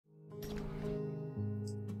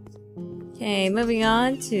Okay, moving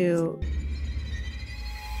on to...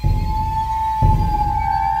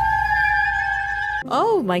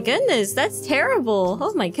 Oh my goodness, that's terrible!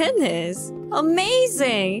 Oh my goodness!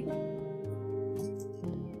 Amazing!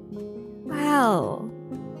 Wow.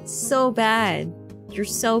 So bad. You're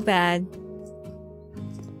so bad.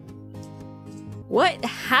 What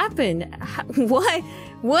happened?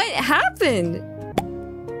 What happened?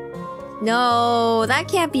 No, that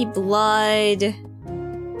can't be blood.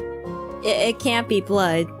 It can't be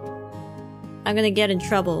blood. I'm gonna get in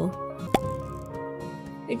trouble.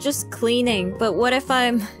 You're just cleaning, but what if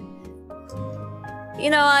I'm...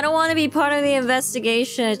 You know, I don't want to be part of the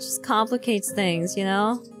investigation. It just complicates things, you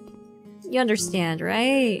know? You understand,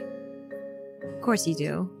 right? Of course you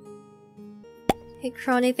do. Hey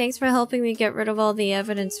Kronii, thanks for helping me get rid of all the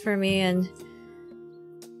evidence for me and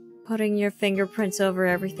putting your fingerprints over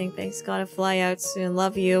everything. Thanks, gotta fly out soon.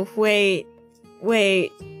 Love you. Wait. Well,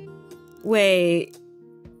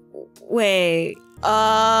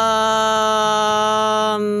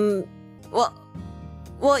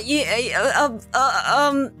 you,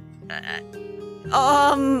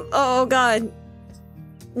 oh god.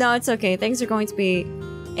 No, it's okay. Things are going to be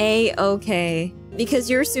A-okay. Because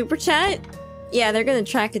your super chat? Yeah, they're gonna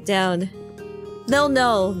track it down. They'll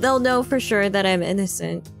know for sure that I'm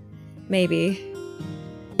innocent. Maybe.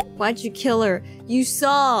 Why'd you kill her? You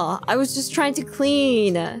saw! I was just trying to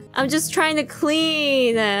clean! I'm just trying to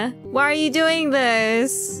clean! Why are you doing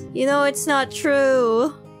this? You know it's not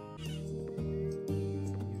true.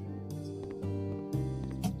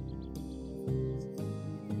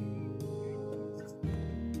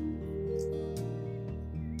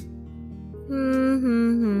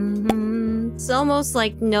 It's almost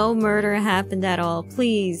like no murder happened at all.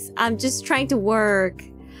 Please, I'm just trying to work.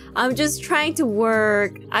 I just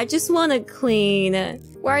want to clean.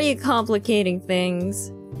 Why are you complicating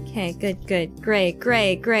things? Okay, good.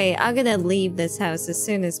 Great. I'm gonna leave this house as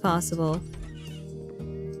soon as possible.